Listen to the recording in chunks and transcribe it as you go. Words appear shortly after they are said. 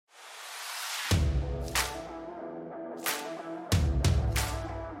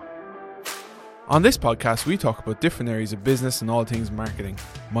On this podcast, we talk about different areas of business and all things marketing.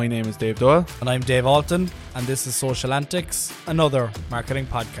 My name is Dave Doyle. And I'm Dave Alton, and this is Social Antics, another marketing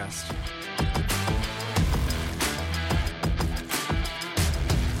podcast.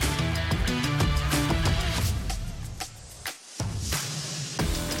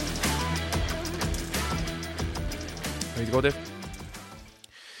 Ready to go, Dave?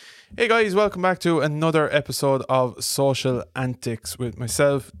 Hey guys, welcome back to another episode of Social Antics with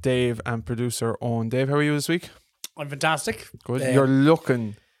myself, Dave, and producer Owen. Dave, how are you this week? I'm fantastic. Good. You're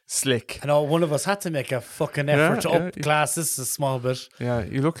looking slick. I know one of us had to make a fucking effort to up glasses a small bit. Yeah,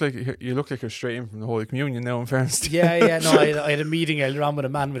 you look like you're straight in from the Holy Communion now, in fairness. Yeah. No, I had a meeting earlier on with a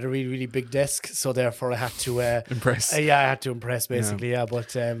man with a really, really big desk, so therefore I had to impress. I had to impress basically. Yeah,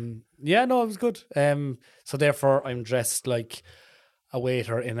 but it was good. So therefore I'm dressed like a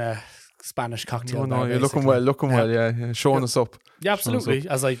waiter in a Spanish cocktail bar. You're looking well, yeah. Showing us up. Yeah, absolutely,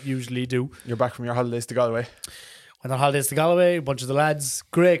 as I usually do. You're back from your holidays to Galway. Went on holidays to Galway, a bunch of the lads.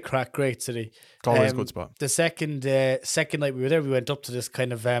 Great crack, great city. Galway's a good spot. The second night we were there, we went up to this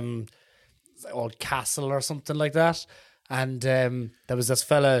kind of old castle or something like that. And there was this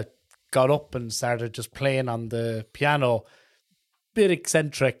fella got up and started just playing on the piano. Bit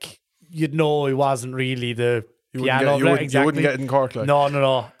eccentric. You'd know he wasn't really the piano. You wouldn't get it in Cork. Like.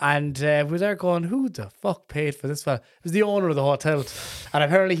 No. And we were there going, who the fuck paid for this fella? It was the owner of the hotel. And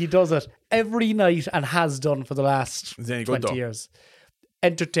apparently he does it every night and has done for the last 20 years.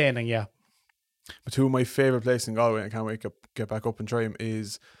 Entertaining, yeah. But two of my favourite places in Galway, and I can't wait to get back up and try them,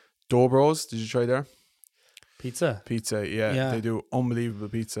 is Dobro's. Did you try there? Pizza, yeah. They do unbelievable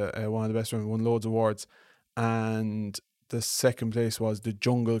pizza. One of the best ones, won loads of awards. And the second place was the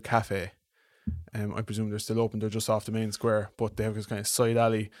Jungle Cafe. I presume they're still open. They're just off the main square, but they have this kind of side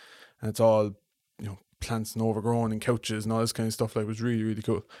alley, and it's all plants and overgrown and couches and all this kind of stuff. Like, it was really, really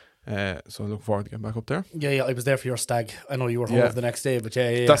cool. So I'm looking forward to getting back up there. Yeah. I was there for your stag. I know you were home the next day, but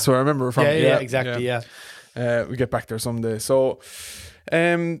yeah. That's where I remember from. Yeah, exactly. We get back there someday. So,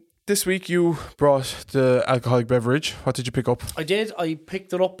 this week you brought the alcoholic beverage. What did you pick up? I did. I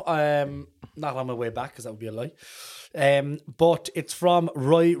picked it up. Not on my way back, because that would be a lie. But it's from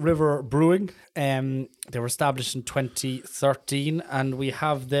Rye River Brewing. They were established in 2013, and we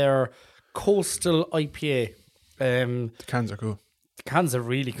have their Coastal IPA. The cans are cool. The cans are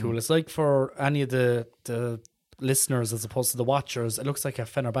really cool. It's like, for any of the listeners as opposed to the watchers, it looks like a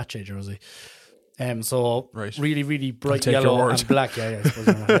Fenerbahce jersey. So right. Really, really bright yellow and black. Yeah, I suppose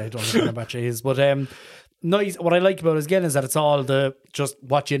I don't know what Fenerbahce is, but nice. What I like about it again is that it's all just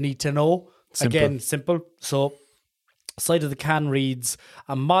what you need to know. Simple. Again, simple. So, side of the can reads,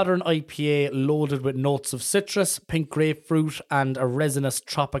 a modern IPA loaded with notes of citrus, pink grapefruit, and a resinous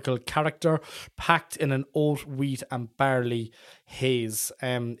tropical character, packed in an oat, wheat, and barley haze.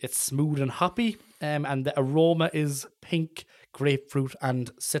 It's smooth and hoppy, and the aroma is pink, grapefruit,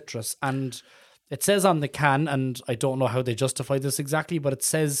 and citrus. And it says on the can, and I don't know how they justify this exactly, but it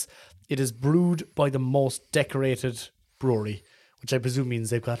says it is brewed by the most decorated brewery, which I presume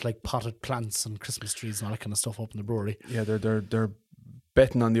means they've got like potted plants and Christmas trees and all that kind of stuff up in the brewery. Yeah, they're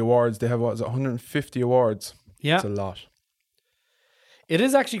betting on the awards. They have 150 awards. Yeah, it's a lot. It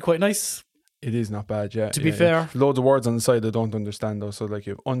is actually quite nice. It is not bad, yeah. To be fair, loads of words on the side I don't understand though. So like,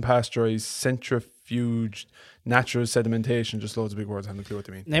 you have unpasteurized, centrifuged, natural sedimentation, just loads of big words. I haven't a clue what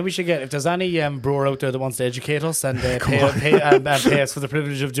they mean. Now we should get, if there's any brewer out there that wants to educate us and pay us for the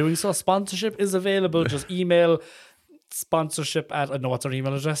privilege of doing so, sponsorship is available. Just email sponsorship at, I don't know what's our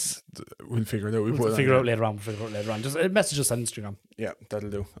email address. We'll figure it out. We'll figure it out later on. Just message us on Instagram. Yeah, that'll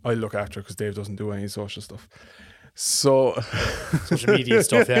do. I'll look after it because Dave doesn't do any social stuff. So social media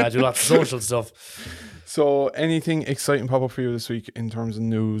stuff, yeah. I do lots of social stuff. So anything exciting pop up for you this week in terms of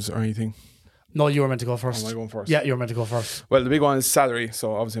news or anything? No, you were meant to go first. Am I going first? Yeah, you were meant to go first. Well, the big one is salary.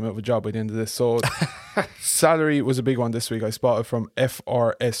 So obviously I'm out of a job by the end of this. So salary was a big one this week. I spotted from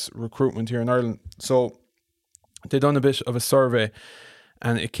FRS Recruitment here in Ireland. So they done a bit of a survey,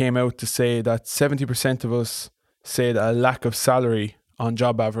 and it came out to say that 70% of us say that a lack of salary on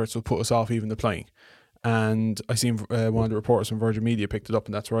job adverts will put us off even applying. And I seen one of the reporters from Virgin Media picked it up,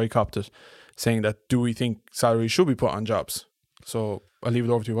 and that's where I copped it, saying that, do we think salary should be put on jobs? So I'll leave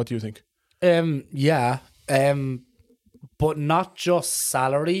it over to you. What do you think? But not just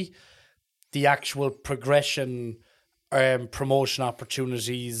salary, the actual progression, promotion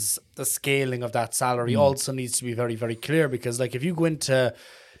opportunities, the scaling of that salary also needs to be very, very clear, because like, if you go into,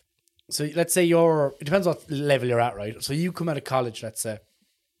 so let's say it depends what level you're at, right? So you come out of college, let's say,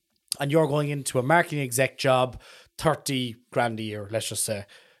 and you're going into a marketing exec job, 30 grand a year, let's just say.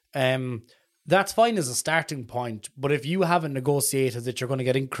 That's fine as a starting point, but if you haven't negotiated that you're going to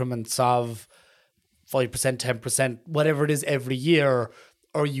get increments of 5%, 10%, whatever it is every year,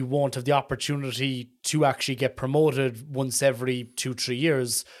 or you won't have the opportunity to actually get promoted once every 2-3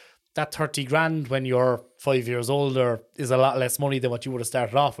 years. That 30 grand when you're 5 years older is a lot less money than what you would have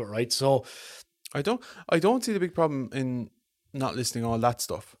started off with, right? So I don't see the big problem in not listing all that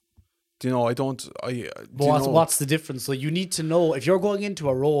stuff. Do you know, what's the difference? So you need to know if you're going into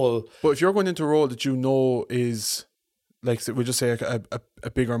a role. But if you're going into a role that you know is, like, we'll just say a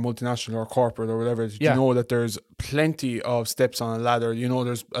bigger multinational or corporate or whatever, you know that there's plenty of steps on a ladder. You know,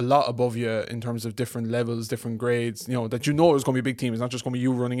 there's a lot above you in terms of different levels, different grades. You know, that you know is going to be a big team. It's not just going to be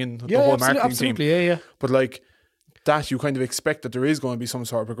you running in the whole marketing team. Yeah. But like that, you kind of expect that there is going to be some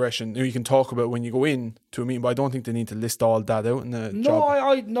sort of progression. You can talk about when you go in to a meeting, but I don't think they need to list all that out in the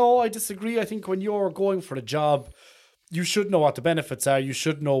job. I disagree. I think when you're going for a job, you should know what the benefits are. You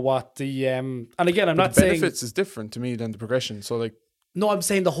should know what the and again, I'm not saying benefits is different to me than the progression. So like, no, I'm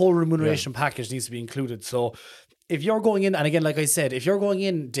saying the whole remuneration package needs to be included. So if you're going in, and again, like I said, if you're going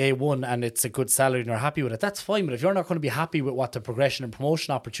in day one and it's a good salary and you're happy with it, that's fine. But if you're not going to be happy with what the progression and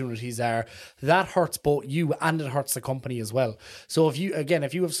promotion opportunities are, that hurts both you and it hurts the company as well. So if you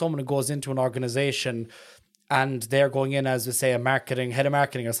have someone who goes into an organization and they're going in as, we say, head of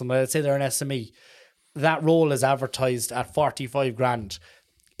marketing or something, let's say they're an SME, that role is advertised at 45 grand.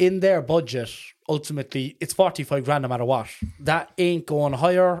 In their budget, ultimately, it's 45 grand no matter what. That ain't going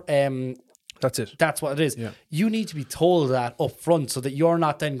higher. That's it. That's what it is. Yeah. You need to be told that up front so that you're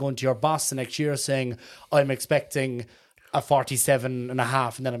not then going to your boss the next year saying, I'm expecting a 47 and a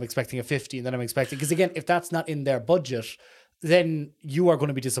half, and then I'm expecting a 50, and then I'm expecting... Because again, if that's not in their budget, then you are going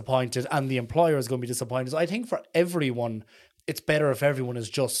to be disappointed and the employer is going to be disappointed. So I think for everyone, it's better if everyone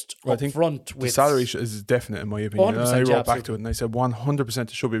is just upfront with... The salary is definite in my opinion. I wrote back to it and I said 100% it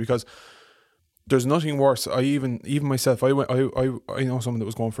should be, because there's nothing worse. I even myself, I know someone that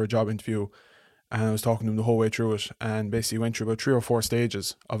was going for a job interview, and I was talking to him the whole way through it, and basically went through about 3 or 4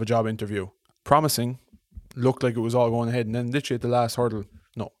 stages of a job interview. Promising, looked like it was all going ahead, and then literally at the last hurdle,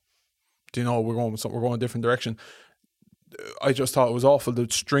 no. Do you know, we're going a different direction. I just thought it was awful to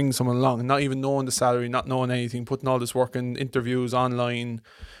string someone along and not even knowing the salary, not knowing anything, putting all this work in interviews online,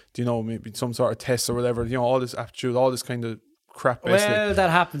 do you know, maybe some sort of tests or whatever, you know, all this aptitude, all this kind of crap. Basically. Well, that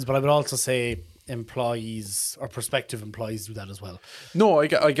happens, but I would also say employees or prospective employees do that as well. No, I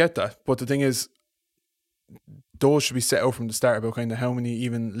get that, but the thing is, those should be set out from the start about kind of how many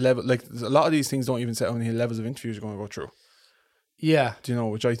even level, like a lot of these things don't even set how many levels of interviews you're going to go through. Yeah. Do you know,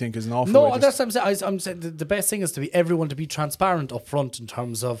 which I think is an awful No, that's what I'm saying. I'm saying the best thing is everyone to be transparent up front in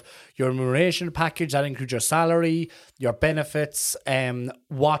terms of your remuneration package. That includes your salary, your benefits,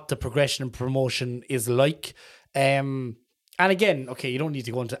 what the progression and promotion is like. And again, okay, you don't need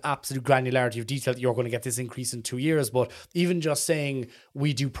to go into absolute granularity of detail that you're going to get this increase in 2 years, but even just saying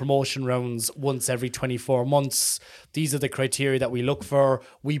we do promotion rounds once every 24 months, these are the criteria that we look for.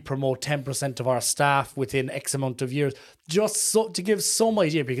 We promote 10% of our staff within X amount of years, just so to give some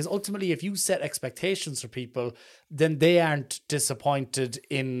idea, because ultimately if you set expectations for people, then they aren't disappointed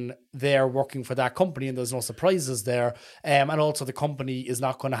in their working for that company and there's no surprises there. And also the company is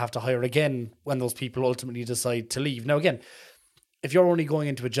not going to have to hire again when those people ultimately decide to leave. Now again, if you're only going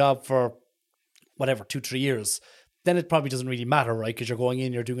into a job for whatever, 2-3 years, then it probably doesn't really matter, right? Because you're going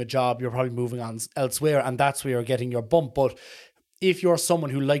in, you're doing a job, you're probably moving on elsewhere, and that's where you're getting your bump. But if you're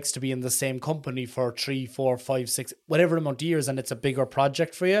someone who likes to be in the same company for 3, 4, 5, 6, whatever amount of years, and it's a bigger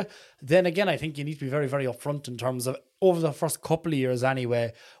project for you, then again, I think you need to be very, very upfront in terms of, over the first couple of years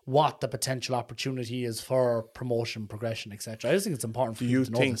anyway, what the potential opportunity is for promotion, progression, etc. I just think it's important for you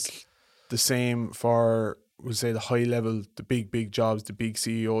to know this. Do you think the same for, we'll say, the high level, the big jobs, the big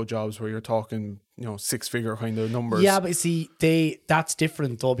CEO jobs where you're talking, you know, 6-figure kind of numbers? Yeah, but see, that's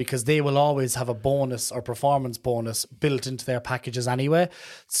different though, because they will always have a bonus or performance bonus built into their packages anyway.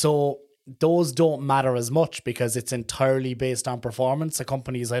 So those don't matter as much because it's entirely based on performance. A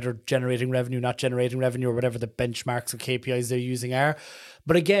company is either generating revenue, not generating revenue, or whatever the benchmarks or KPIs they're using are.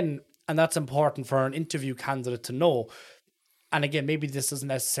 But again, and that's important for an interview candidate to know. And again, maybe this doesn't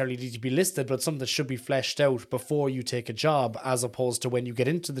necessarily need to be listed, but something that should be fleshed out before you take a job, as opposed to when you get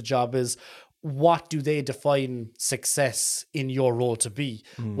into the job, is what do they define success in your role to be?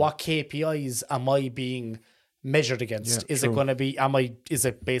 What KPIs am I being measured against? Is it going to be, is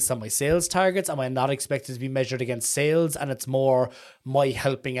it based on my sales targets? Am I not expected to be measured against sales? And it's more my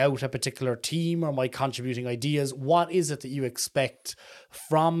helping out a particular team or my contributing ideas. What is it that you expect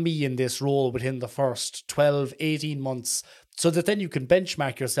from me in this role within the first 12, 18 months? So that then you can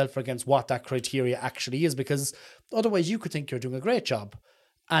benchmark yourself against what that criteria actually is, because otherwise you could think you're doing a great job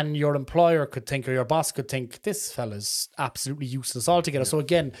and your employer could think, or your boss could think, this fella's absolutely useless altogether. So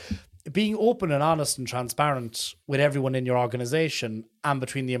again, being open and honest and transparent with everyone in your organization and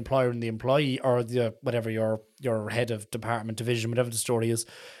between the employer and the employee, or the whatever your head of department, division, whatever the story is,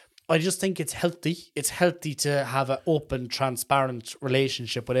 I just think it's healthy. It's healthy to have an open, transparent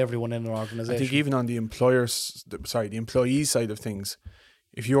relationship with everyone in an organization. I think even on the employee side of things,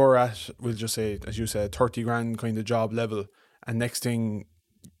 if you're at, we'll just say, as you said, 30 grand kind of job level, and next thing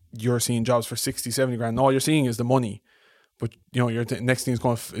you're seeing jobs for 60, 70 grand, all you're seeing is the money. But, you know, your next thing is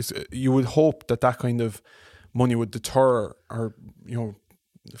going to, you would hope that kind of money would deter or, you know,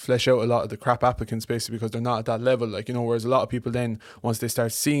 flesh out a lot of the crap applicants, basically, because they're not at that level. Like, you know, whereas a lot of people then, once they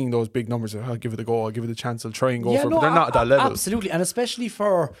start seeing those big numbers, I'll give it a go, I'll give it a chance, I'll try and go for it. But they're not at that level. Absolutely. And especially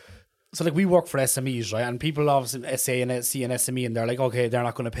for, so like we work for SMEs, right? And people obviously see an SME and they're like, okay, they're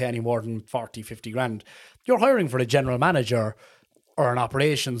not going to pay any more than 40, 50 grand. You're hiring for a general manager or an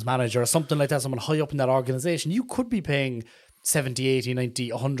operations manager or something like that, someone high up in that organization. You could be paying 70, 80,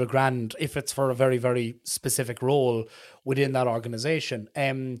 90, 100 grand if it's for a very, very specific role within that organization.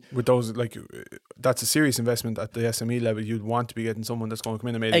 With those, like, that's a serious investment at the SME level. You'd want to be getting someone that's going to come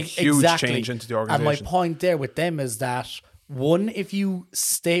in and make a huge change into the organization. And my point there with them is that, one, if you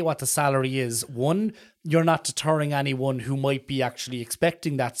stay what the salary is, you're not deterring anyone who might be actually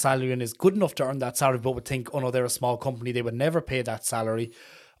expecting that salary and is good enough to earn that salary, but would think, oh no, they're a small company, they would never pay that salary.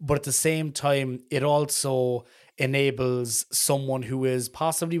 But at the same time, it also enables someone who is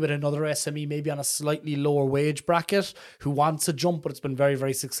possibly with another SME, maybe on a slightly lower wage bracket, who wants a jump, but it's been very,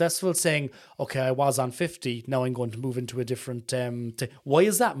 very successful, saying, okay, I was on 50, now I'm going to move into a different... Why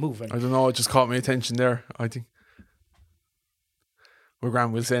is that moving? I don't know, it just caught my attention there, I think. We're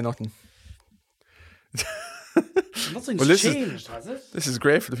grand, we'll say nothing. Nothing's changed, has it? This is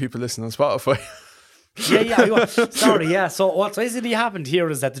great for the people listening on Spotify. Sorry, yeah. So what's basically happened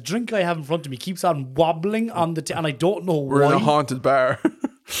here is that the drink I have in front of me keeps on wobbling on the and I don't know why. We're in a haunted bar.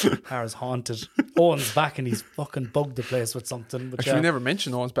 Bar is haunted. Owen's back and he's fucking bugged the place with something. Actually, we never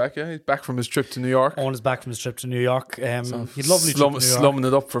mentioned Owen's back. Yeah, he's back from his trip to New York. Owen is back from his trip to New York. He'd lovely trip to New York. Slumming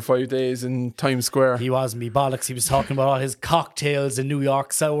it up for 5 days in Times Square. He was me bollocks. He was talking about all his cocktails in New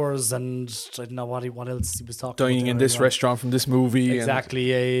York, sours, and I don't know what else he was talking about. Dining in this restaurant from this movie.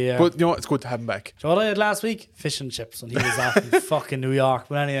 Exactly. Yeah. But you know, it's good to have him back. So what I had last week? Fish and chips, and he was off in fucking New York.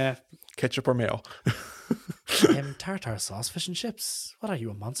 But anyway, ketchup or mayo? Tartar sauce, fish and chips. What are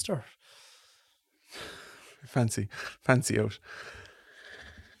you, a monster? Fancy out.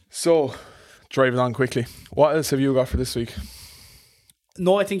 So, drive it on quickly. What else have you got for this week?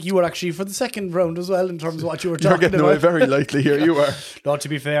 No, I think you were actually for the second round as well in terms of what you were talking about. You're getting away very lightly here, you are. No, to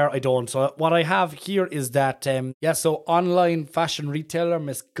be fair, I don't. So what I have here is that, so online fashion retailer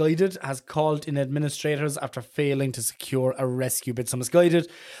Missguided has called in administrators after failing to secure a rescue bid. So Missguided,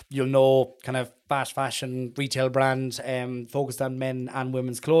 you'll know, kind of fast fashion retail brand focused on men and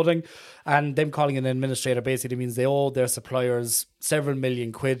women's clothing, and them calling an administrator basically means they owe their suppliers several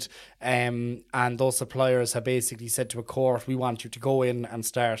million quid, and those suppliers have basically said to a court, we want you to go in and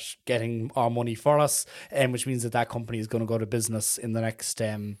start getting our money for us, which means that company is going to go to business in the next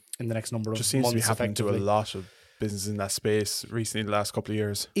number of months. Just seems to be happening to a lot of business in that space recently, the last couple of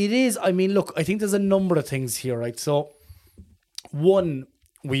years. It is. I mean, look, I think there's a number of things here, right? So one,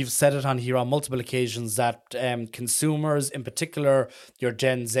 we've said it on here on multiple occasions that consumers, in particular your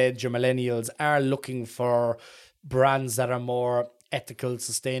Gen Z, your millennials, are looking for brands that are more ethical,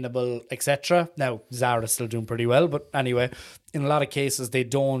 sustainable, etc. Now, Zara's still doing pretty well, but anyway, in a lot of cases they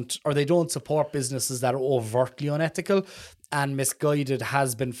don't support businesses that are overtly unethical. And Missguided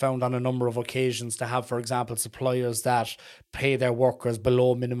has been found on a number of occasions to have, for example, suppliers that pay their workers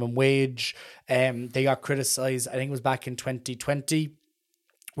below minimum wage. They got criticised, I think it was back in 2020,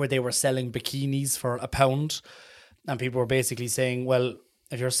 where they were selling bikinis for £1. And people were basically saying, well,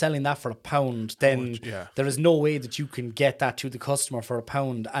 if you're selling that for £1, then there is no way that you can get that to the customer for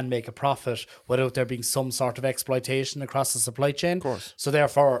 £1 and make a profit without there being some sort of exploitation across the supply chain. Of course. So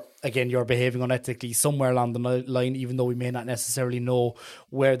therefore, again, you're behaving unethically somewhere along the line, even though we may not necessarily know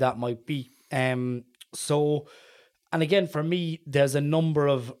where that might be. And again, for me, there's a number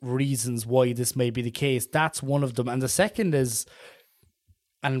of reasons why this may be the case. That's one of them. And the second is,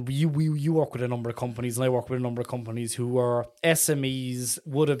 and you work with a number of companies, and I work with a number of companies who are SMEs,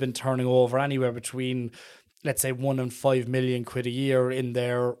 would have been turning over anywhere between, let's say, 1 and 5 million quid a year in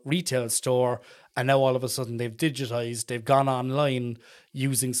their retail store. And now all of a sudden they've digitized, they've gone online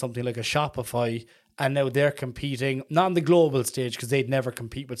using something like a Shopify. And now they're competing, not on the global stage, because they'd never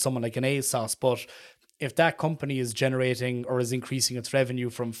compete with someone like an ASOS. But if that company is generating or is increasing its revenue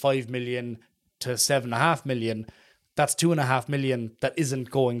from 5 million to 7.5 million, that's 2.5 million that isn't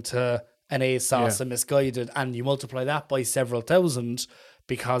going to an ASOS and Missguided, and you multiply that by several thousand,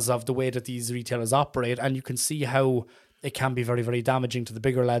 because of the way that these retailers operate, and you can see how it can be very, very damaging to the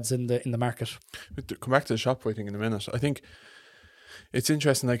bigger lads in the market. Come back to the Shopify thing in a minute. I think it's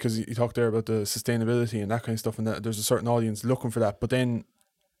interesting, like, because you talked there about the sustainability and that kind of stuff, and that there's a certain audience looking for that, but then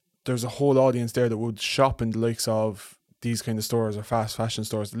there's a whole audience there that would shop in the likes of these kind of stores or fast fashion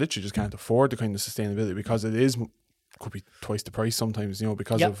stores that literally just can't afford the kind of sustainability, because it could be twice the price sometimes,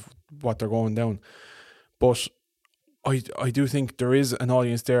 because of what they're going down. But I do think there is an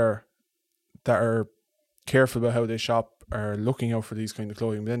audience there that are careful about how they shop, are looking out for these kind of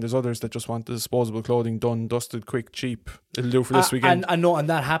clothing. But then there's others that just want the disposable clothing done, dusted, quick, cheap. It'll do for this weekend. And I know, and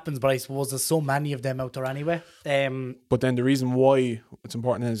that happens, but I suppose there's so many of them out there anyway. But then the reason why it's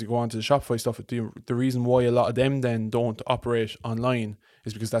important as you go on to the Shopify stuff, the reason why a lot of them then don't operate online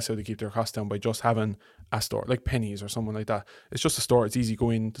is because that's how they keep their costs down, by just having a store like Pennies or someone like that. It's just a store. It's easy,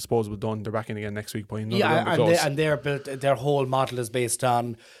 go in, disposable, done. They're back in again next week buying another round of clothes. And they're built. Their whole model is based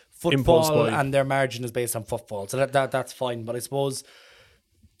on footfall, and their margin is based on footfall. So that's fine. But I suppose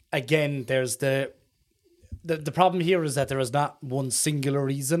again, there's the problem here is that there is not one singular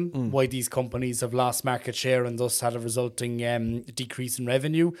reason why these companies have lost market share and thus had a resulting decrease in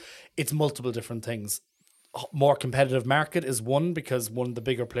revenue. It's multiple different things. More competitive market is one, because one of the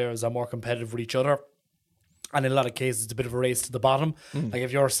bigger players are more competitive with each other. And in a lot of cases, it's a bit of a race to the bottom. Like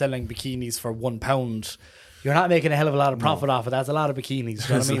if you're selling bikinis for £1, you're not making a hell of a lot of profit off it. That's a lot of bikinis.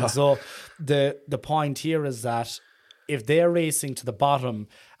 You know what I mean? So the point here is that if they're racing to the bottom,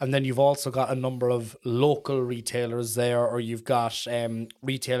 and then you've also got a number of local retailers there, or you've got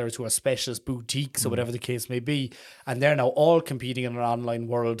retailers who are specialist boutiques or whatever the case may be, and they're now all competing in an online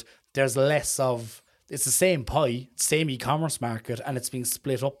world, there's less of... It's the same pie, same e-commerce market, and it's being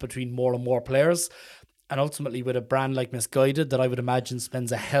split up between more and more players. And ultimately, with a brand like Missguided, that I would imagine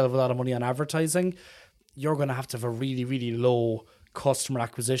spends a hell of a lot of money on advertising, you're going to have a really, really low customer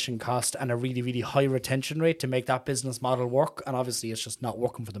acquisition cost and a really, really high retention rate to make that business model work. And obviously, it's just not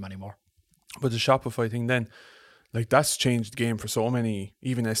working for them anymore. But the Shopify thing then, like, that's changed the game for so many,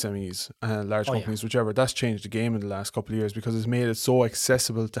 even SMEs, large companies, whichever. That's changed the game in the last couple of years, because it's made it so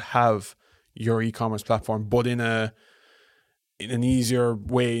accessible to have your e-commerce platform, but in an easier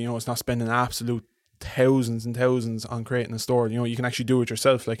way. It's not spending absolute thousands and thousands on creating a store. You can actually do it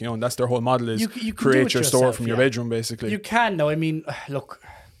yourself, and that's their whole model, is you create your store from your bedroom, basically. You can. No, I mean, look,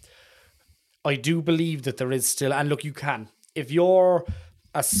 I do believe that there is still, and look, you can. If you're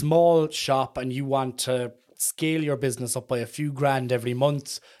a small shop and you want to scale your business up by a few grand every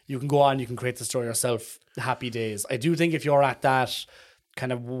month, you can go on, you can create the store yourself. Happy days. I do think if you're at that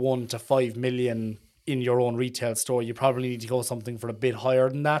kind of 1 to 5 million in your own retail store, you probably need to go something for a bit higher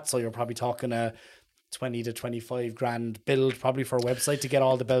than that. So you're probably talking a 20 to 25 grand build probably for a website to get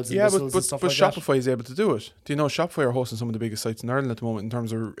all the bells and whistles and stuff like that. But Shopify is able to do it. Do you know Shopify are hosting some of the biggest sites in Ireland at the moment in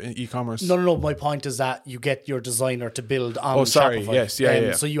terms of e-commerce? No. My point is that you get your designer to build on Shopify. Yes,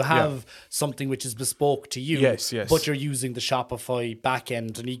 yeah. So you have something which is bespoke to you. Yes. But you're using the Shopify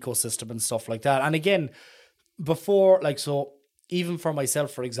backend and ecosystem and stuff like that. And again, before, even for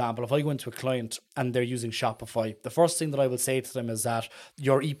myself, for example, if I go into a client and they're using Shopify, the first thing that I will say to them is that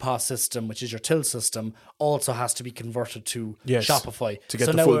your EPOS system, which is your till system, also has to be converted to Shopify. To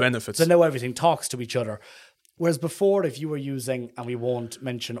get the full benefits. So now everything talks to each other. Whereas before, if you were using, and we won't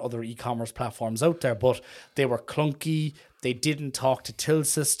mention other e-commerce platforms out there, but they were clunky, they didn't talk to till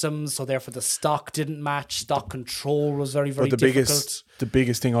systems, so therefore the stock didn't match, stock control was very, very difficult. The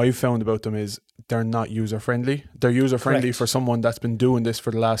biggest thing I've found about them is they're not user-friendly. They're user-friendly for someone that's been doing this for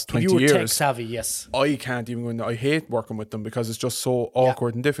the last 20 years. You were tech-savvy, yes. I can't even go in there. I hate working with them because it's just so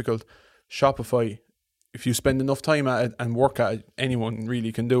awkward and difficult. Shopify, if you spend enough time at it and work at it, anyone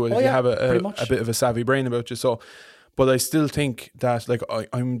really can do it if you have a bit of a savvy brain about you. So, but I still think that,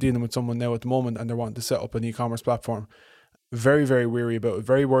 I'm dealing with someone now at the moment and they're wanting to set up an e-commerce platform. Very, very weary about it.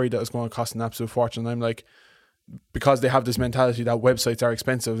 Very worried that it's going to cost an absolute fortune. I'm like, because they have this mentality that websites are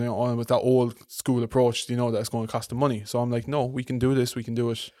expensive, with that old school approach, that it's going to cost them money. So I'm like, no, we can do this. We can do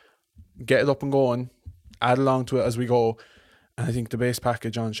it. Get it up and going. Add along to it as we go. And I think the base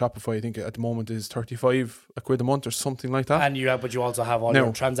package on Shopify, I think at the moment is 35 quid a month or something like that. And but you also have all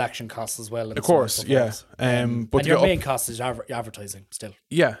your transaction costs as well. Of course, yeah. But your main cost is advertising still.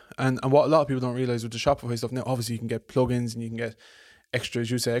 Yeah, and what a lot of people don't realise with the Shopify stuff, now obviously you can get plugins and you can get extra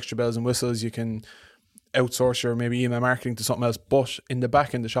bells and whistles. You can outsource your maybe email marketing to something else, but in the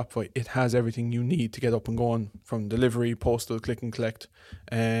back end of Shopify, it has everything you need to get up and going, from delivery, postal, click and collect,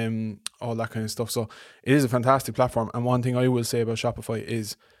 all that kind of stuff. So it is a fantastic platform. And one thing I will say about Shopify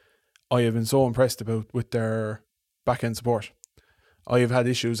is I have been so impressed with their back end support. I've had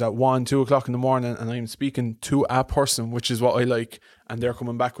issues at 1, 2 o'clock in the morning, and I'm speaking to a person, which is what I like, and they're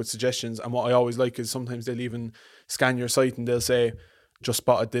coming back with suggestions. And what I always like is sometimes they'll even scan your site and they'll say, just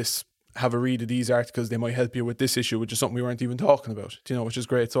spotted this, have a read of these articles, they might help you with this issue, which is something we weren't even talking about, which is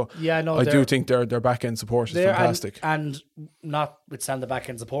great. So I do think their back end support is fantastic. And notwithstanding the back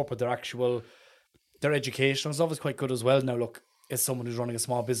end support, but their education is always quite good as well. Now look, as someone who's running a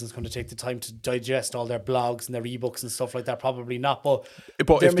small business going to take the time to digest all their blogs and their ebooks and stuff like that? Probably not, but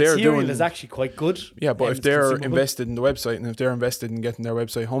their if material is actually quite good. Yeah, but if they're invested in the website and if they're invested in getting their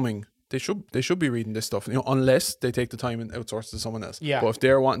website humming, they should be reading this stuff, unless they take the time and outsource to someone else. Yeah. But if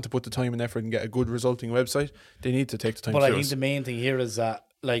they're wanting to put the time and effort and get a good resulting website, they need to take the time. But I think the main thing here is that,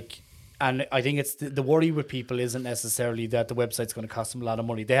 and I think it's the worry with people isn't necessarily that the website's going to cost them a lot of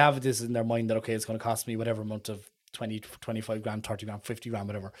money. They have this in their mind that, okay, it's going to cost me whatever amount of 20, 25 grand, 30 grand, 50 grand,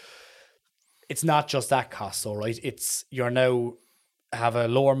 whatever. It's not just that cost, though, right? It's you're now have a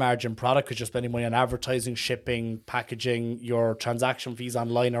lower margin product because you're spending money on advertising, shipping, packaging. Your transaction fees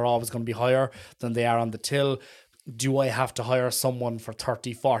online are always going to be higher than they are on the till. Do I have to hire someone for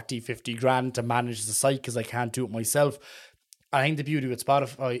 30, 40, 50 grand to manage the site because I can't do it myself? I think the beauty with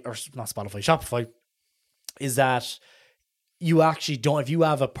Shopify is that you actually don't, if you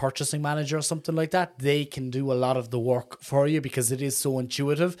have a purchasing manager or something like that, they can do a lot of the work for you because it is so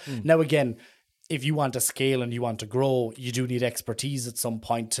intuitive. Now, again, if you want to scale and you want to grow, you do need expertise at some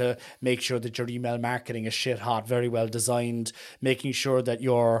point to make sure that your email marketing is shit hot, very well designed, making sure that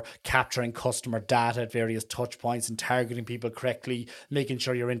you're capturing customer data at various touch points and targeting people correctly, making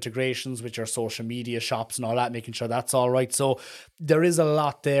sure your integrations with your social media shops and all that, making sure that's all right. So there is a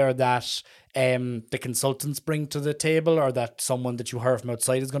lot there that the consultants bring to the table, or that someone that you hire from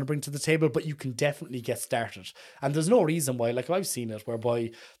outside is going to bring to the table, but you can definitely get started. And there's no reason why, like I've seen it,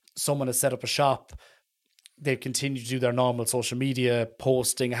 whereby someone has set up a shop, they continue to do their normal social media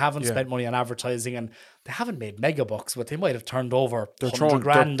posting, haven't spent money on advertising, and they haven't made mega bucks, but they might have turned over 100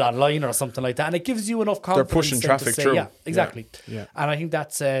 grand online or something like that. And it gives you enough confidence. They're pushing traffic through. Yeah, exactly. Yeah. And I think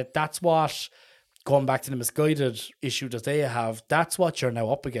that's what, going back to the misguided issue that they have, that's what you're now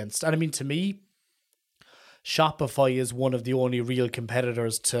up against. And I mean, to me, Shopify is one of the only real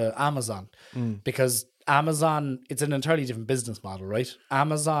competitors to Amazon because Amazon, it's an entirely different business model, right?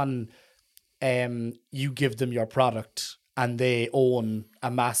 Amazon, you give them your product and they own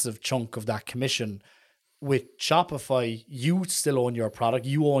a massive chunk of that commission. With Shopify, you still own your product,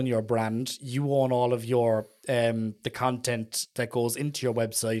 you own your brand, you own all of your the content that goes into your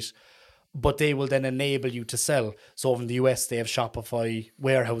website, but they will then enable you to sell. So in the US, they have Shopify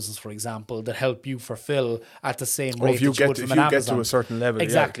warehouses, for example, that help you fulfill at the same rate if you get to a certain level.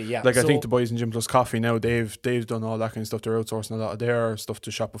 Exactly, yeah. Like I think the boys in Gym Plus Coffee now, they've done all that kind of stuff. They're outsourcing a lot of their stuff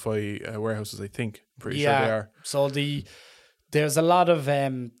to Shopify warehouses, I think. I'm pretty sure they are. So there's a lot of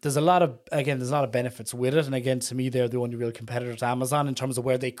benefits with it. And again, to me, they're the only real competitor to Amazon in terms of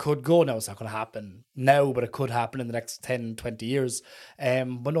where they could go. Now, it's not going to happen now, but it could happen in the next 10, 20 years. But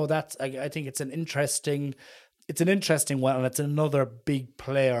no, I think it's an interesting one. And it's another big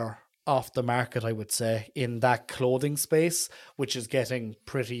player off the market, I would say, in that clothing space, which is getting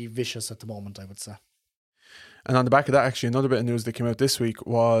pretty vicious at the moment, I would say. And on the back of that, actually, another bit of news that came out this week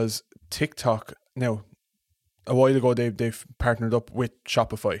was TikTok. Now, a while ago, they've partnered up with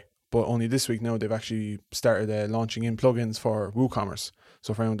Shopify, but only this week now they've actually started launching in plugins for WooCommerce.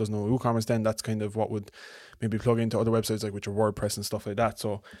 So for anyone who doesn't know WooCommerce, then that's kind of what would maybe plug into other websites like with your WordPress and stuff like that.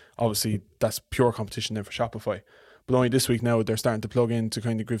 So obviously that's pure competition then for Shopify. But only this week now they're starting to plug in to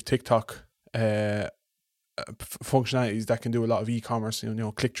kind of give TikTok functionalities that can do a lot of e-commerce.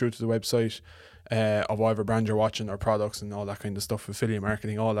 Click through to the website of whatever brand you're watching, or products and all that kind of stuff, affiliate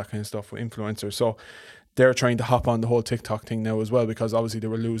marketing, all that kind of stuff with influencers. So they're trying to hop on the whole TikTok thing now as well, because obviously they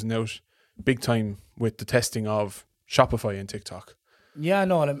were losing out big time with the testing of Shopify and TikTok. Yeah,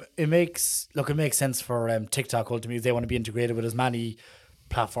 no, and it makes sense for TikTok ultimately. They want to be integrated with as many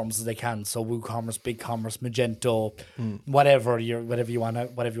platforms as they can. So WooCommerce, BigCommerce, Magento, whatever you want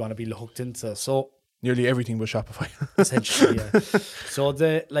to be hooked into. So nearly everything but Shopify. Essentially, yeah.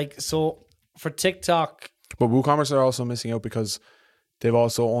 So for TikTok, but WooCommerce are also missing out because they've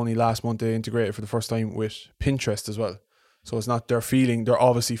also only last month they integrated for the first time with Pinterest as well. So it's not they're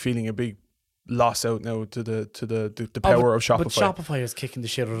obviously feeling a big loss out now to the power of Shopify. But Shopify is kicking the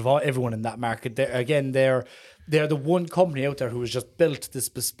shit out of everyone in that market. They're the one company out there who has just built this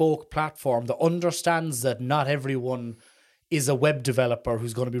bespoke platform that understands that not everyone is a web developer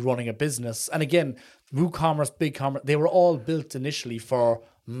who's going to be running a business. And again, WooCommerce, BigCommerce, they were all built initially for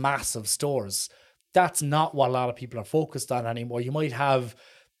massive stores. That's not what a lot of people are focused on anymore. You might have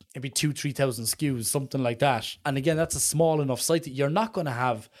maybe 2,000-3,000 SKUs, something like that. And again, that's a small enough site that you're not going to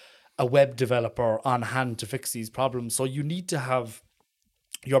have a web developer on hand to fix these problems. So you need to have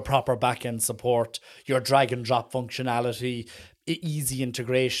your proper back-end support, your drag and drop functionality, easy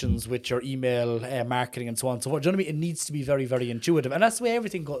integrations with your email marketing and so on and so forth. Do you know what I mean? It needs to be very, very intuitive. And that's the way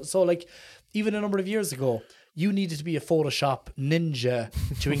everything goes. So like even a number of years ago, you needed to be a Photoshop ninja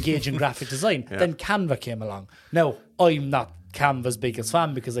to engage in graphic design. Yeah. Then Canva came along. Now, I'm not Canva's biggest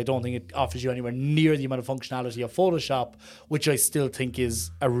fan because I don't think it offers you anywhere near the amount of functionality of Photoshop, which I still think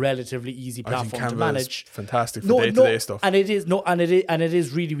is a relatively easy platform to manage. Fantastic for day-to-day stuff, and it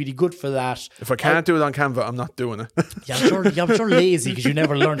is really, really good for that. If I can't do it on Canva, I'm not doing it. I'm sure lazy because you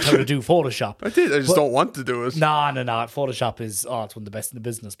never learned how to do Photoshop. I did. I just don't want to do it. No. Photoshop is it's one of the best in the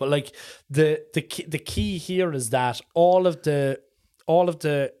business. But like the key here is that all of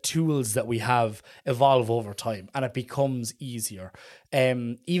the tools that we have evolve over time and it becomes easier.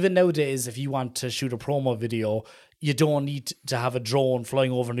 Even nowadays, if you want to shoot a promo video, you don't need to have a drone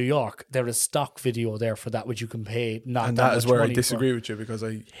flying over New York. There is stock video there for that, which you can pay not and that is where I disagree with you because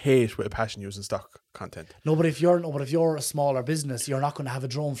I hate with a passion using stock content. But if you're a smaller business, you're not going to have a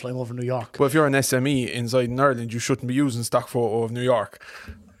drone flying over New York. But if you're an SME inside in Ireland, you shouldn't be using stock photo of New York.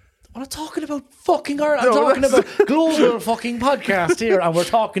 I'm not talking about fucking Ireland. I'm talking about global fucking podcast here, and we're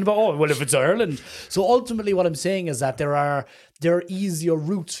talking about if it's Ireland. So ultimately, what I'm saying is that there are easier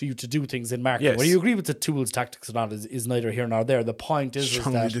routes for you to do things in marketing. Yes. Whether you agree with the tools, tactics, or not is neither here nor there. The point is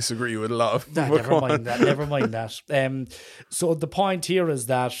that I disagree with a lot of. Never mind that. So the point here is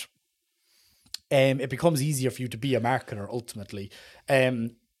that it becomes easier for you to be a marketer ultimately.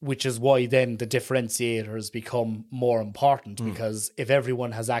 Which is why then the differentiators become more important because if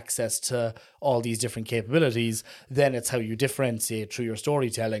everyone has access to all these different capabilities, then it's how you differentiate through your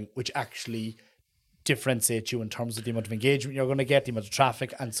storytelling, which actually differentiates you in terms of the amount of engagement you're going to get, the amount of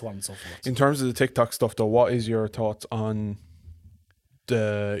traffic, and so on and so forth. In terms of the TikTok stuff, though, what is your thoughts on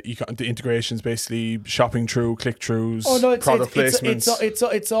the integrations, basically shopping through, click-throughs, product placements?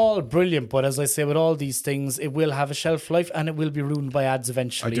 It's all brilliant, but as I say, with all these things, it will have a shelf life and it will be ruined by ads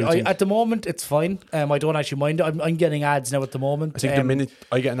eventually. At the moment, it's fine. I don't actually mind it. I'm getting ads now at the moment. I think the minute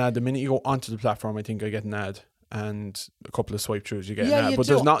I get an ad, the minute you go onto the platform, I think I get an ad, and a couple of swipe throughs, you get an ad. But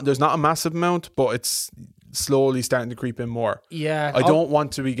there's not a massive amount, but it's slowly starting to creep in more. Yeah, I don't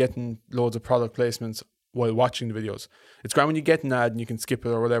want to be getting loads of product placements while watching the videos. It's great when you get an ad and you can skip it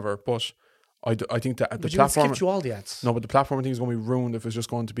or whatever, but I think that the platform... skip through all the ads. No, but the platform I think is going to be ruined if it's just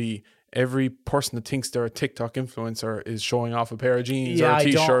going to be every person that thinks they're a TikTok influencer is showing off a pair of jeans or a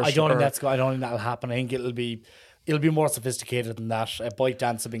t-shirt. I don't think that'll happen. I think it'll be more sophisticated than that.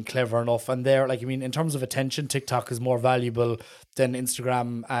 ByteDance have been clever enough, and in terms of attention, TikTok is more valuable than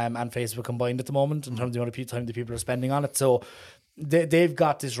Instagram and Facebook combined at the moment in terms of the amount of time that people are spending on it. So they've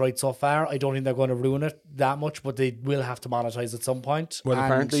got this right so far. I don't think they're going to ruin it that much, but they will have to monetize at some point. Well,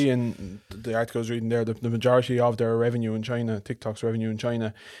 apparently in the article I was reading there, the majority of their revenue in China, TikTok's revenue in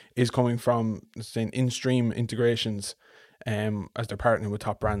China, is coming from in-stream integrations as they're partnering with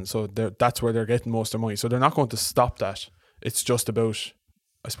top brands. So that's where they're getting most of their money. So they're not going to stop that. It's just about,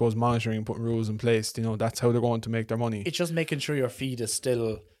 I suppose, monitoring and putting rules in place. That's how they're going to make their money. It's just making sure your feed is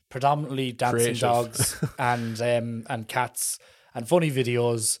still predominantly dancing dogs and cats and funny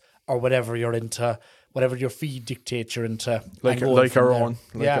videos or whatever you're into, whatever your feed dictates you're into. Like our own.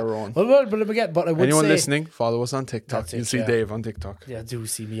 But I would anyone say, listening, follow us on TikTok. You'll see Dave on TikTok. Yeah, do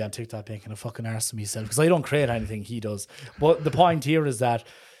see me on TikTok making a fucking arse of myself because I don't create anything, he does. But the point here is that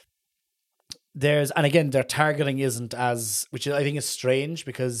their targeting isn't as, which I think is strange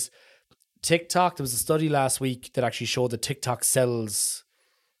because TikTok, there was a study last week that actually showed that TikTok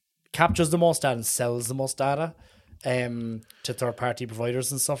captures the most data and sells the most data to third-party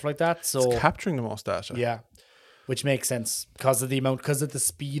providers and stuff like that. So it's capturing the most data. Yeah, which makes sense because of the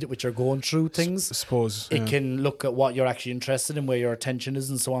speed at which you're going through things. I suppose it can look at what you're actually interested in, where your attention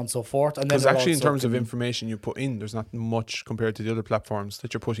is, and so on and so forth. And because actually, in terms of information you put in, there's not much compared to the other platforms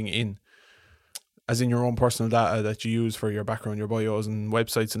that you're putting in. As in your own personal data that you use for your background, your bios and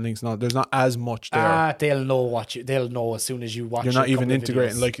websites and links. No, there's not as much there. They'll know as soon as you watch. You're not even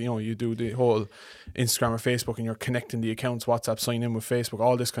integrating you do the whole Instagram or Facebook and you're connecting the accounts, WhatsApp, sign in with Facebook,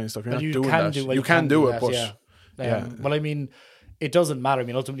 all this kind of stuff. You're not doing that. You can do it, but yeah. Well, it doesn't matter.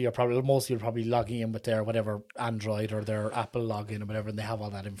 ultimately you're probably logging in with their whatever Android or their Apple login or whatever, and they have all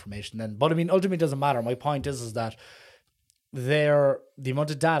that information then. But ultimately it doesn't matter. My point is that the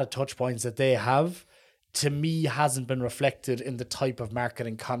amount of data touch points that they have, to me, hasn't been reflected in the type of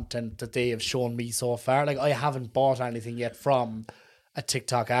marketing content that they have shown me so far. Like, I haven't bought anything yet from a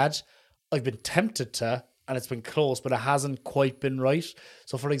TikTok ad. I've been tempted to, and it's been close, but it hasn't quite been right.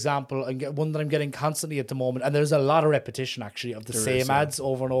 So, for example, one that I'm getting constantly at the moment, and there's a lot of repetition actually of the same ads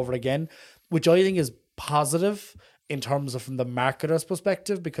over and over again, which I think is positive in terms of from the marketer's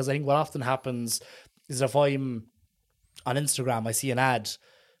perspective, because I think what often happens is if I'm on Instagram, I see an ad,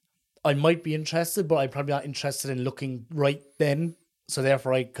 I might be interested, but I'm probably not interested in looking right then. So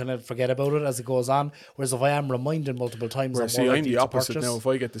therefore, I kind of forget about it as it goes on. Whereas if I am reminded multiple times, I'm the opposite now. If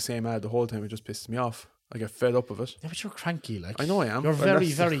I get the same ad the whole time, it just pisses me off. I get fed up of it. Yeah, but you're cranky, like. I know I am. You're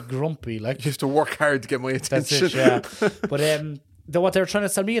very grumpy, like. You have to work hard to get my attention. That's it, yeah. But what they're trying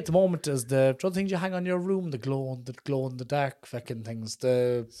to tell me at the moment is the things you hang on your room, the glow in the dark fucking things.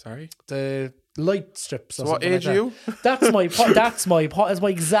 The light strips. So what age are you? That's my point. That's my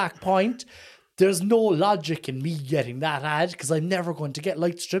exact point. There's no logic in me getting that ad because I'm never going to get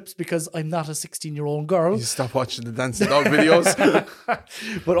light strips because I'm not a 16-year-old girl. You stop watching the dancing dog videos.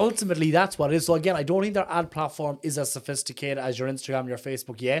 But ultimately, that's what it is. So again, I don't think their ad platform is as sophisticated as your Instagram, your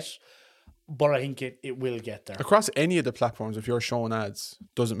Facebook yet. But I think it will get there. Across any of the platforms, if you're showing ads,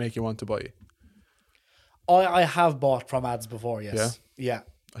 does it make you want to buy? I have bought from ads before, yes. Yeah.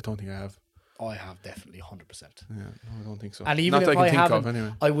 I don't think I have. I have definitely 100%. Yeah, no, I don't think so. And even if I haven't,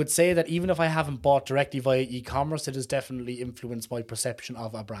 anyway. I would say that even if I haven't bought directly via e-commerce, it has definitely influenced my perception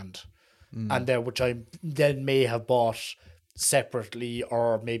of a brand, and which I then may have bought separately,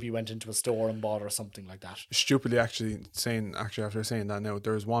 or maybe went into a store and bought or something like that. Stupidly, after saying that now,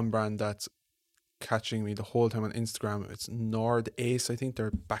 there's one brand that's catching me the whole time on Instagram. It's Nord Ace, I think. They're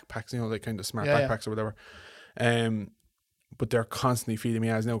backpacks, like kind of smart backpacks or whatever. But they're constantly feeding me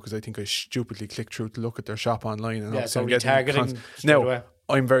ads now because I think I stupidly click through to look at their shop online, and so retargeting. Now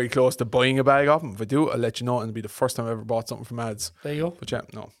I'm very close to buying a bag off them. If I do, I'll let you know, and it'll be the first time I ever bought something from ads. There you go. But yeah,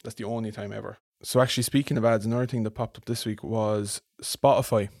 no, that's the only time ever. So actually, speaking of ads, another thing that popped up this week was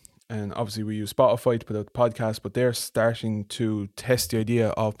Spotify. And obviously we use Spotify to put out the podcast, but they're starting to test the idea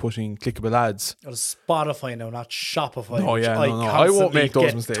of putting clickable ads. It's Spotify now, not Shopify. Oh yeah, no. I won't make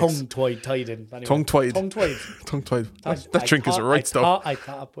those mistakes. Tongue-tied in. Anyway. Tongue-tied. That drink is right stuff. I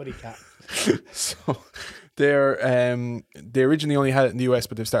caught a putty cat. So they originally only had it in the US,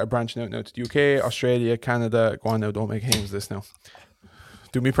 but they've started branching out now to the UK, Australia, Canada. Go on now, don't make names of this now.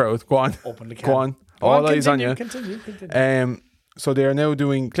 Do me proud. Go on. Open the can. Go on. All eyes on you. Continue. So they are now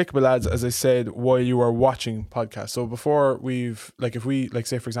doing clickable ads, as I said, while you are watching podcasts. So before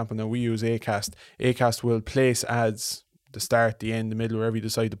say for example, now we use Acast. Acast will place ads, the start, the end, the middle, wherever you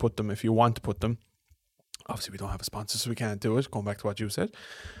decide to put them, if you want to put them. Obviously, we don't have a sponsor, so we can't do it, going back to what you said.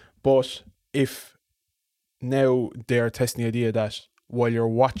 But if now they're testing the idea that while you're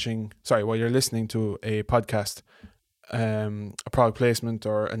listening to a podcast, a product placement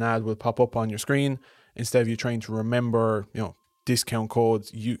or an ad will pop up on your screen, instead of you trying to remember, discount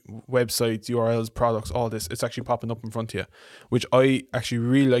codes, websites, URLs, products, all this, it's actually popping up in front of you, which I actually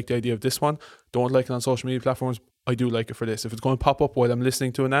really like the idea of this one. Don't like it on social media platforms. I do like it for this. If it's going to pop up while I'm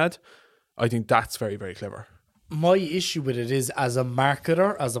listening to an ad, I think that's very, very clever. My issue with it is, as a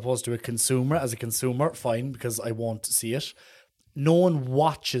marketer, as opposed to a consumer, as a consumer, fine, because I won't see it. No one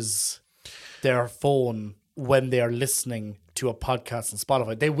watches their phone when they are listening to a podcast on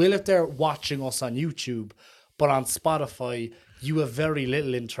Spotify. They will if they're watching us on YouTube, but on Spotify, you have very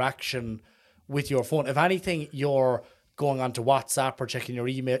little interaction with your phone. If anything, you're going onto WhatsApp or checking your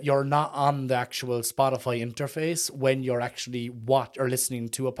email. You're not on the actual Spotify interface when you're actually listening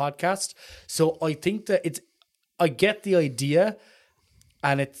to a podcast. So I think that I get the idea,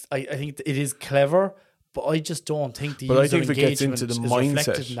 and I think it is clever, but I just don't think the user engagement is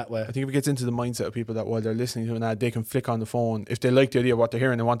reflected in that way. I think if it gets into the mindset of people that while they're listening to an ad, they can flick on the phone. If they like the idea of what they're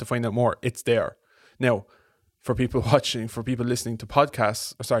hearing and want to find out more, it's there. Now, for people listening to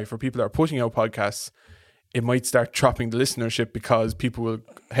podcasts, for people that are putting out podcasts, it might start dropping the listenership because people will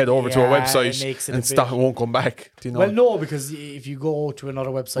head over to a website and it won't come back. Do you know? Well, no, because if you go to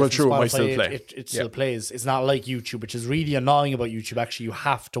another website, Spotify, it still play. Plays. It's not like YouTube, which is really annoying about YouTube. Actually, you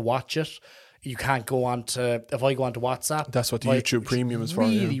have to watch it. You can't go on to, if I go on to WhatsApp. That's what the YouTube Premium is for.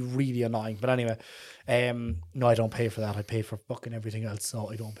 Really annoying. But anyway, no, I don't pay for that. I pay for fucking everything else. So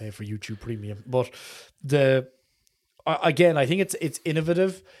I don't pay for YouTube Premium. But again, I think it's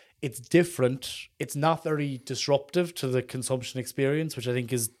innovative. It's different. It's not very disruptive to the consumption experience, which I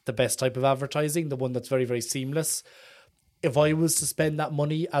think is the best type of advertising, the one that's very, very seamless. If I was to spend that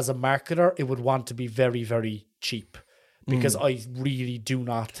money as a marketer, it would want to be very, very cheap. Because I really do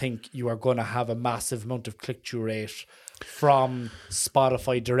not think you are going to have a massive amount of click-through rate from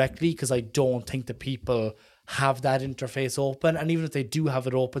Spotify directly, because I don't think the people have that interface open. And even if they do have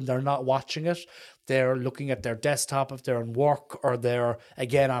it open, they're not watching it. They're looking at their desktop if they're in work, or they're,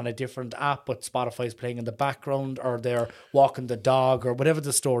 again, on a different app, but Spotify's playing in the background, or they're walking the dog, or whatever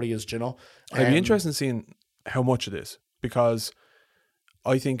the story is, you know. I'd be interested in seeing how much it is, because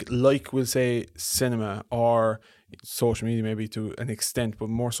I think, like we'll say cinema or social media maybe to an extent, but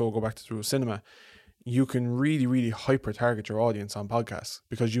more so go back to through cinema, you can really, really hyper target your audience on podcasts,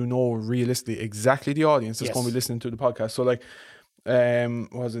 because you know realistically exactly the audience that's going to be listening to the podcast. So like,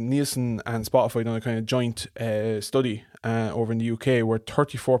 was it Nielsen and Spotify done a kind of joint study over in the UK where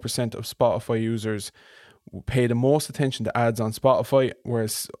 34% of Spotify users pay the most attention to ads on Spotify,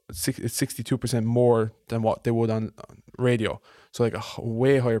 whereas it's 62% more than what they would on radio. So like a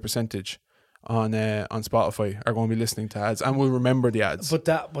way higher percentage on Spotify are going to be listening to ads and will remember the ads. But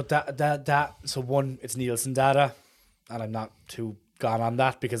that so one, it's Nielsen data, and I'm not too gone on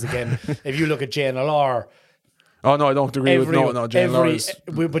that, because again, if you look at JNLR, oh no, I don't agree with JNLR is,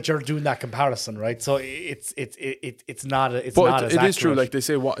 but you're doing that comparison, right? So it's not as it accurate. Is true. Like they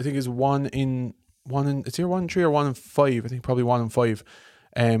say, I think it's one in it's either 1 in 3 or 1 in 5. I think probably 1 in 5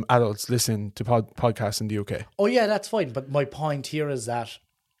 adults listen to podcasts in the UK. Oh yeah, that's fine. But my point here is that,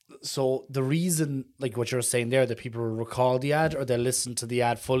 so the reason, like what you're saying there, that people will recall the ad or they'll listen to the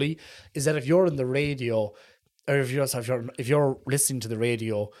ad fully, is that if you're in the radio, or if you're listening to the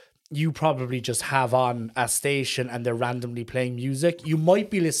radio, you probably just have on a station and they're randomly playing music. You might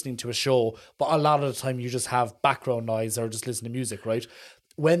be listening to a show, but a lot of the time you just have background noise or just listen to music, right?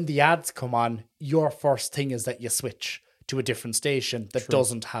 When the ads come on, your first thing is that you switch to a different station that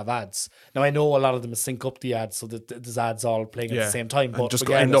doesn't have ads. Now, I know a lot of them sync up the ads so that there's ads all playing at the same time. But just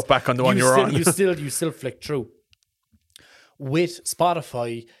end up back on the one you're on. you still flick through. With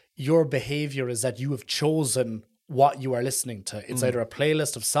Spotify, your behavior is that you have chosen what you are listening to. It's either a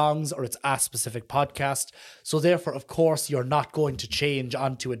playlist of songs or it's a specific podcast. So therefore, of course, you're not going to change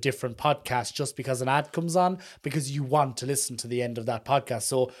onto a different podcast just because an ad comes on, because you want to listen to the end of that podcast.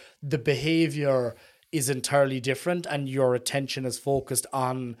 So the behavior is entirely different and your attention is focused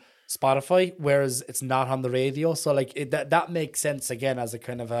on Spotify, whereas it's not on the radio. So like that makes sense again as a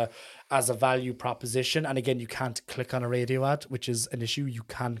kind of as a value proposition. And again, you can't click on a radio ad, which is an issue. You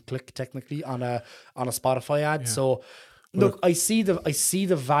can click technically on a Spotify ad. Yeah. So look, I see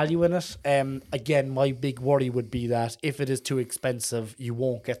the value in it. Again, my big worry would be that if it is too expensive, you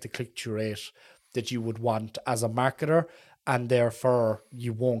won't get the click-through rate that you would want as a marketer, and therefore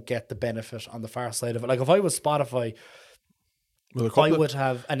you won't get the benefit on the far side of it. Like if I was Spotify, I would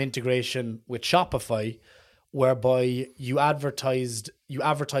have an integration with Shopify whereby you advertise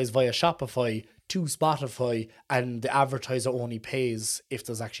via Shopify to Spotify, and the advertiser only pays if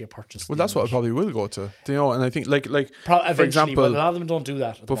there's actually a purchase. Well, that's what I probably will go to. Do you know? And I think like for example, but a lot of them don't do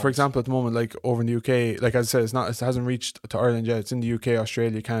that. But for example, at the moment, like over in the UK, like as I said, it hasn't reached to Ireland yet. It's in the UK,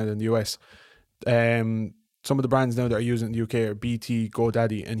 Australia, Canada, and the US. Some of the brands now that are using it in the UK are BT,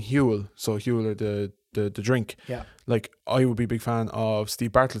 GoDaddy, and Huel. So Huel are the drink. Yeah. Like I would be a big fan of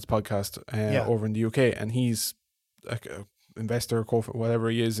Steve Bartlett's podcast over in the UK, and he's like a investor, whatever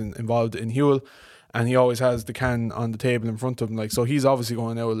he is, involved in Huel, and he always has the can on the table in front of him. Like so, he's obviously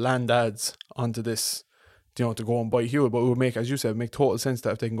going to land ads onto this, you know, to go and buy Huel. But it would make, as you said, make total sense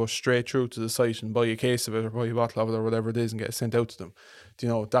that if they can go straight through to the site and buy a case of it or buy a bottle of it or whatever it is and get it sent out to them, you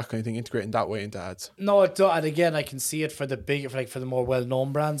know, that kind of thing, integrating that way into ads. No, and again, I can see it for the more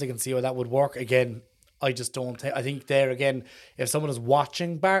well-known brands. I can see how that would work. Again, I just don't think. I think there again, if someone is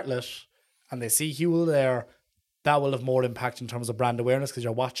watching Bartlett and they see Huel there, that will have more impact in terms of brand awareness because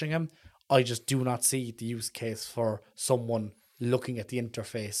you're watching him. I just do not see the use case for someone looking at the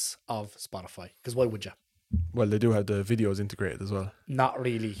interface of Spotify, because why would you? Well, they do have the videos integrated as well. Not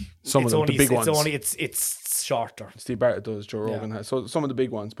really. Some of them, the big ones. It's shorter. Steve Bartlett does, Joe Rogan has. So some of the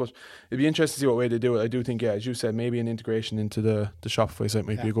big ones. But it'd be interesting to see what way they do it. I do think, as you said, maybe an integration into the Shopify site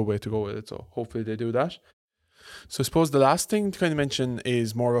might be a good way to go with it. So hopefully they do that. So I suppose the last thing to kind of mention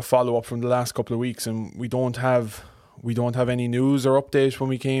is more of a follow-up from the last couple of weeks, and we don't have any news or updates when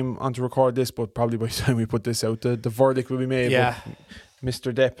we came on to record this, but probably by the time we put this out, the verdict will be made. Yeah. But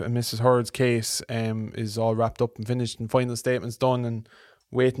Mr. Depp and Mrs. Heard's case is all wrapped up and finished, and final statements done, and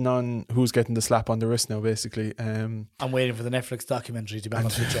waiting on who's getting the slap on the wrist now, basically. I'm waiting for the Netflix documentary, to be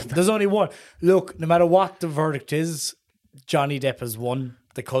honest with you. There's only one. Look, no matter what the verdict is, Johnny Depp has won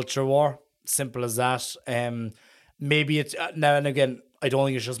the culture war. Simple as that. Maybe it's now and again, I don't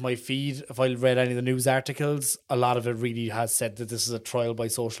think it's just my feed. If I read any of the news articles, a lot of it really has said that this is a trial by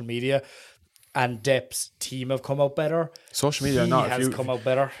social media, and Depp's team have come out better. Social media has come out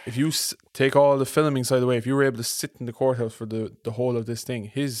better. If you take all the filming side away, if you were able to sit in the courthouse for the whole of this thing,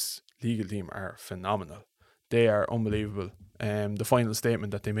 his legal team are phenomenal. they are unbelievable. The final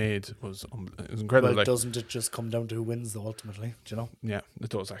statement that they made was incredible. Well, doesn't it just come down to who wins though, ultimately? Do you know? Yeah, it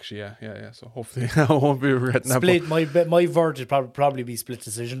does actually. Yeah. So hopefully I won't be regretting split, that. My verdict probably be split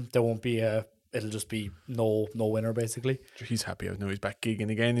decision. There won't be it'll just be no winner basically. He's happy out now. He's back gigging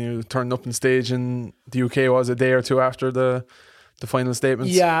again. He turned up on stage in the UK was a day or two after the final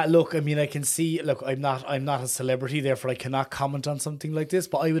statements. Yeah, look, I mean, I can see. Look, I'm not a celebrity, therefore I cannot comment on something like this.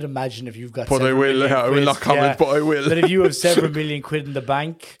 But I would imagine if you've got, but I will. I will not comment, but I will. But if you have several million quid in the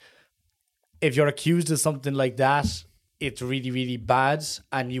bank, if you're accused of something like that, it's really, really bad,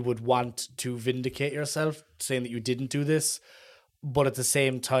 and you would want to vindicate yourself, saying that you didn't do this. But at the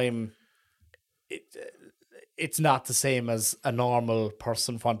same time, it's not the same as a normal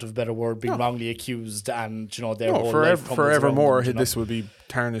person, for want of a better word, being wrongly accused, and their whole life forevermore this will be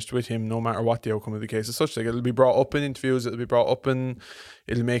tarnished with him, no matter what the outcome of the case is. Such like it'll be brought up in interviews, it'll be brought up and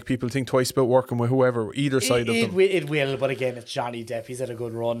it'll make people think twice about working with whoever, either side of them. It will, but again, it's Johnny Depp. He's had a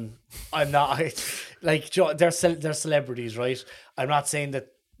good run. I'm not like they're celebrities, right? I'm not saying that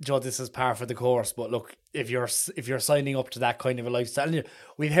this is par for the course, but look, if you're signing up to that kind of a lifestyle,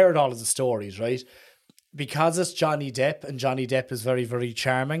 we've heard all of the stories, right? Because it's Johnny Depp, and Johnny Depp is very, very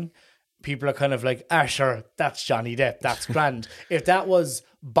charming, people are kind of like, sure, that's Johnny Depp, that's grand. If that was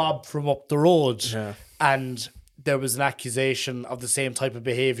Bob from up the road, and there was an accusation of the same type of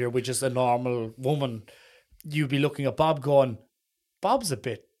behaviour with just a normal woman, you'd be looking at Bob going, Bob's a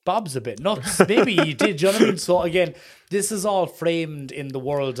bit nuts. Maybe he did, do you know what I mean? So again, this is all framed in the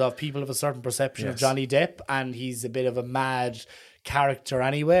world of people have a certain perception of Johnny Depp, and he's a bit of a mad character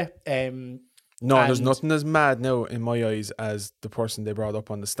anyway. No, there's nothing as mad now in my eyes as the person they brought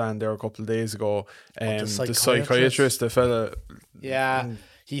up on the stand there a couple of days ago. The psychiatrist, the fella. Yeah,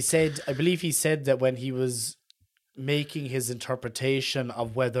 I believe he said that when he was making his interpretation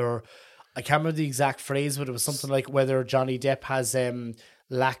of whether, I can't remember the exact phrase, but it was something like whether Johnny Depp has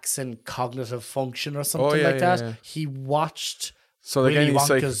lacks in cognitive function or something like that. Yeah. He watched. So like any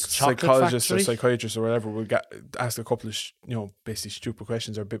psychologist or psychiatrist or whatever will ask a couple of basically stupid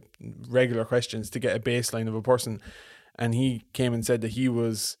questions or regular questions to get a baseline of a person, and he came and said that he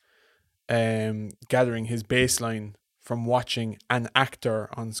was gathering his baseline from watching an actor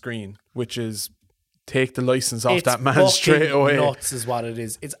on screen, which is take the license off that man straight away. Nuts is what it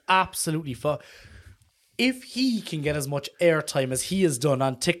is. It's absolutely fun. If he can get as much airtime as he has done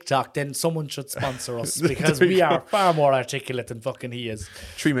on TikTok, then someone should sponsor us, because we are far more articulate than fucking he is.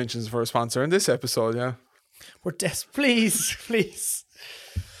 3 mentions for a sponsor in this episode, yeah. We're please.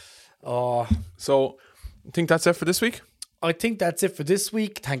 Oh. So, I think that's it for this week. I think that's it for this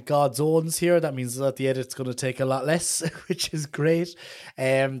week. Thank God Zone's here. That means that the edit's going to take a lot less, which is great.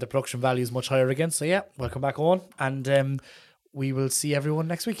 The production value is much higher again. So yeah, welcome back on, and we will see everyone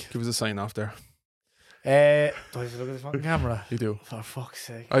next week. Give us a sign off there. Do I have to look at the fucking camera? You do. For fuck's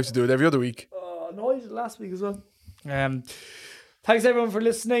sake. I have to do it every other week. Oh, no, I did it last week as well. Thanks everyone for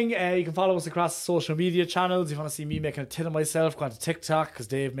listening. You can follow us across social media channels. If you want to see me making a tit of myself, go on to TikTok, because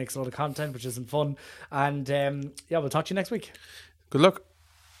Dave makes a lot of content, which isn't fun. And we'll talk to you next week. Good luck.